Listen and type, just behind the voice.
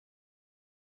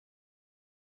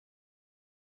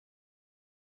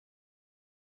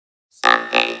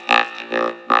Sunday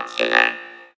Afternoon Modular.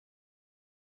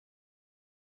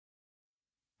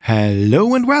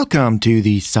 Hello and welcome to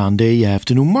the Sunday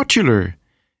Afternoon Modular.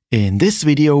 In this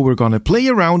video we're gonna play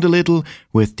around a little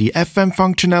with the FM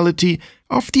functionality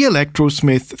of the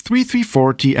Electrosmith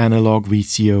 3340 analog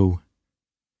VCO.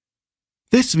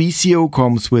 This VCO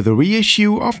comes with a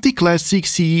reissue of the classic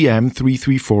CEM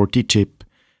 3340 chip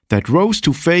that rose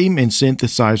to fame in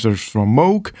synthesizers from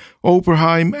Moog,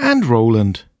 Oberheim and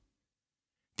Roland.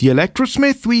 The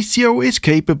Electrosmith VCO is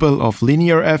capable of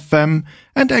linear FM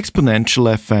and exponential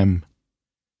FM.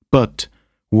 But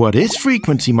what is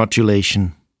frequency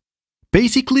modulation?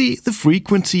 Basically, the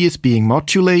frequency is being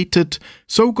modulated,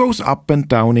 so goes up and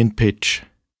down in pitch.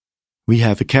 We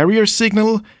have a carrier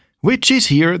signal, which is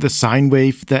here the sine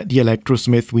wave that the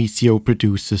Electrosmith VCO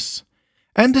produces,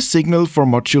 and a signal for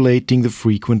modulating the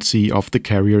frequency of the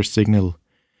carrier signal.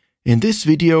 In this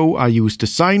video I use the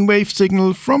sine wave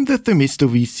signal from the thermistor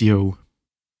VCO.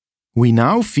 We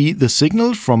now feed the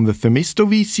signal from the thermistor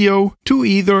VCO to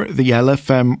either the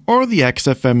LFM or the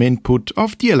XFM input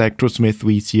of the Electrosmith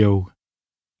VCO.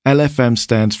 LFM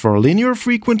stands for linear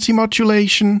frequency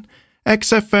modulation,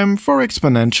 XFM for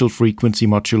exponential frequency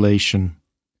modulation.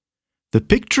 The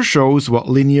picture shows what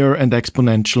linear and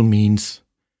exponential means.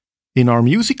 In our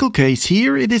musical case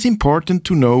here, it is important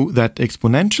to know that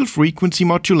exponential frequency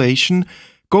modulation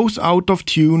goes out of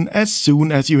tune as soon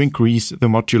as you increase the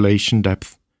modulation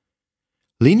depth.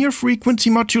 Linear frequency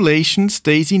modulation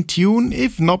stays in tune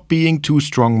if not being too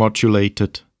strong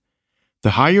modulated.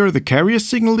 The higher the carrier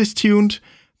signal is tuned,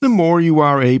 the more you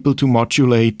are able to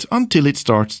modulate until it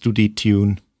starts to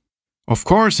detune. Of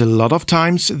course, a lot of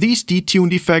times these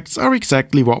detuned effects are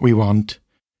exactly what we want.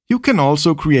 You can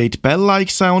also create bell-like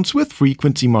sounds with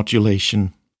frequency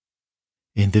modulation.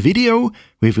 In the video,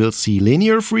 we will see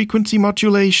linear frequency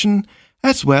modulation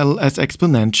as well as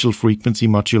exponential frequency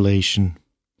modulation.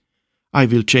 I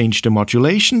will change the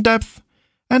modulation depth,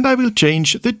 and I will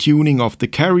change the tuning of the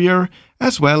carrier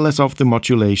as well as of the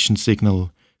modulation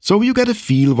signal, so you get a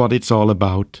feel what it's all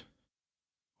about.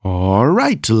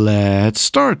 Alright, let's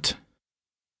start!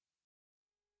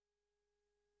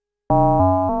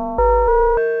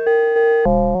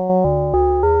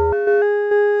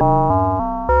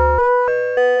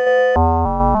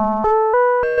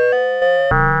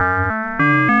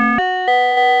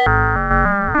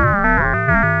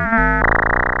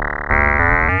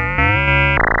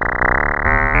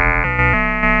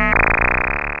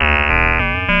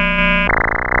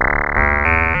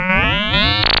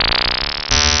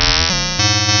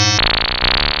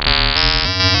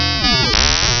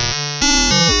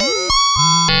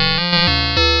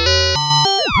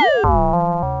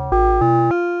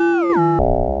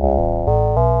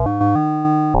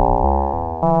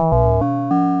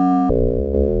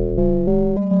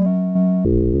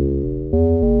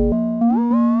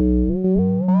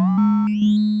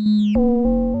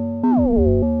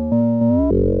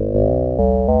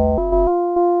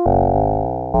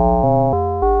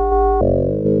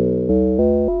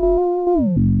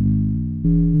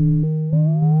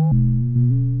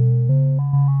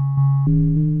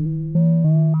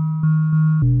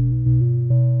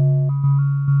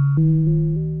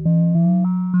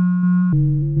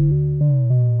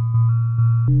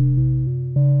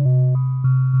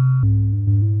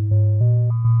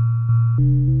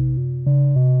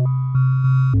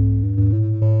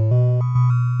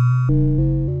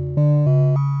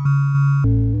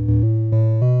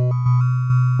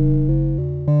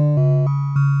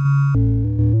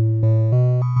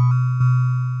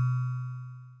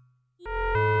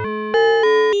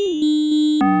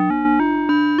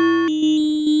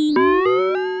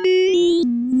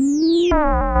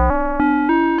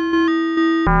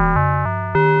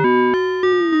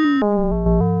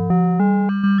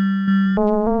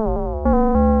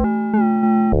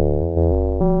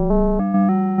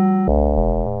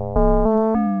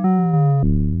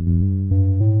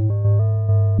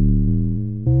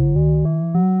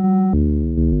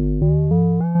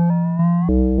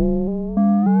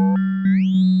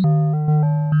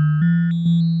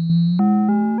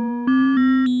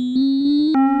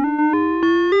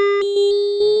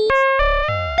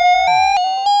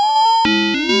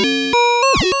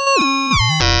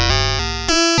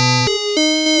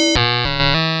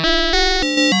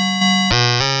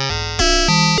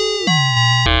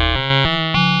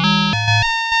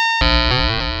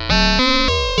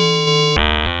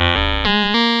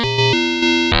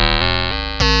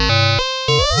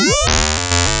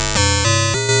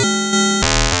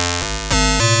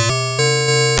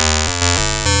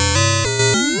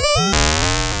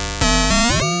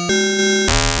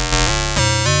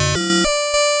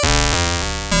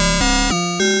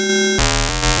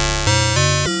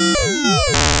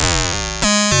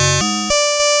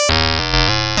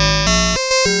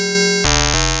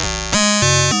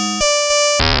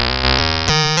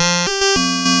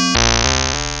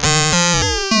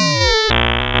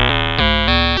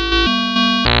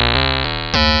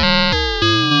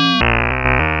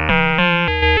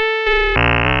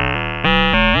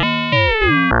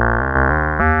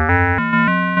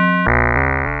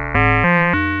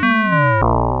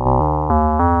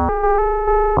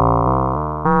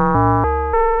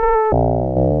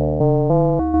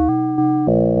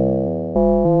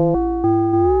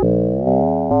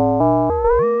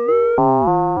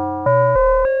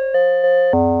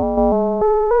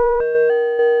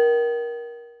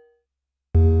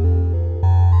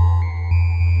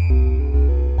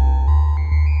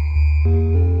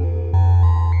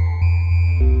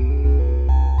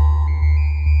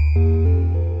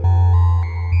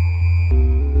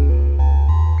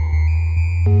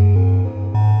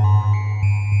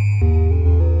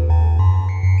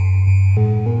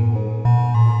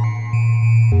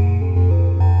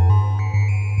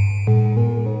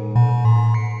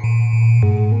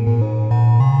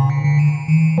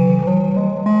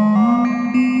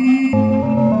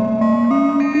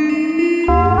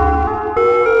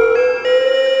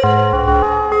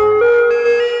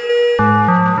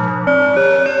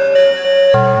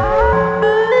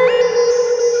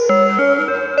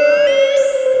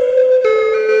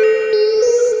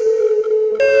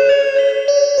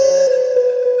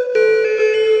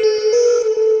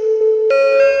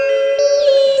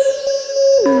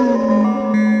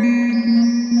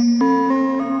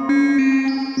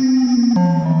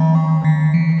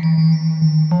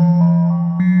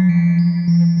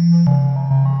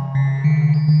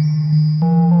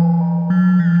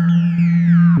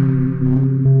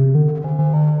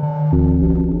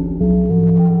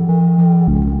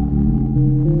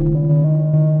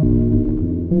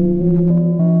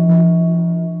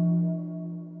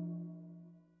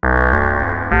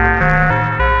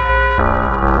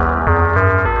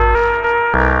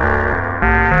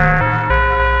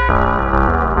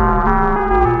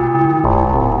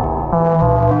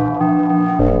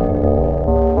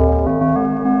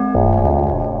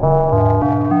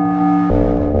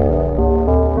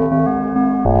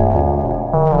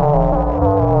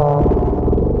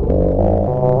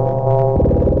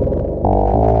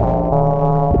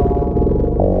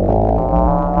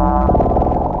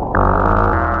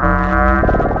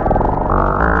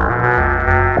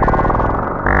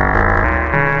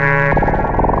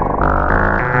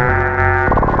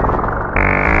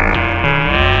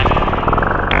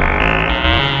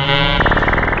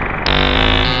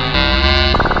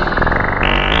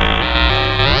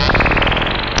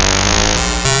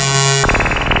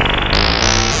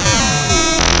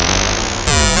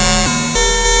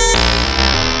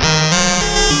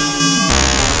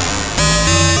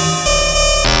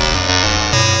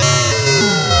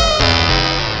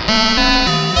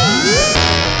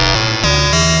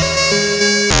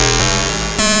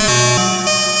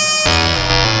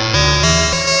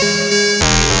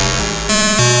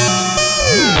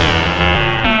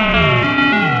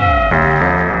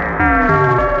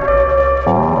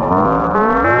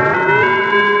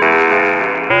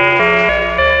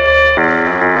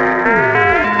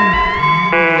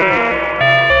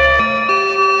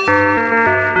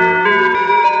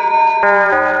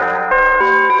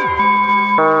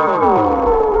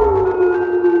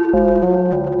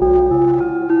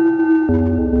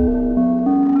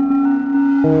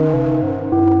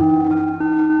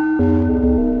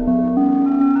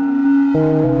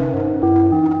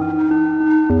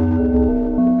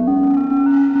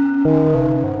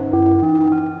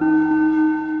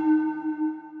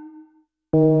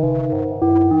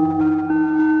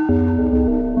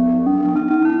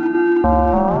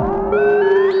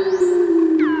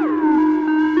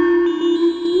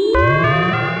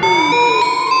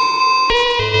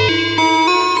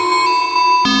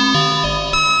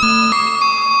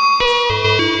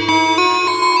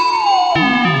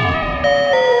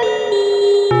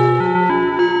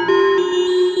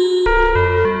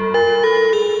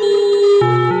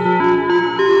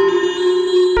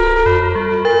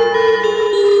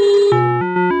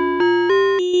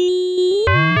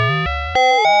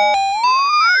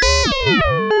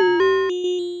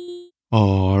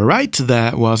 Alright,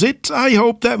 that was it. I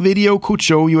hope that video could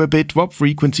show you a bit what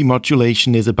frequency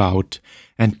modulation is about,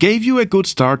 and gave you a good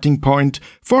starting point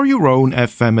for your own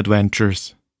FM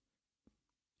adventures.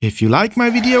 If you like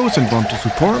my videos and want to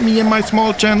support me and my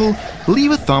small channel, leave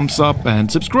a thumbs up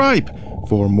and subscribe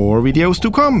for more videos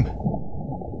to come.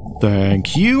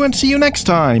 Thank you and see you next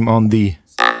time on the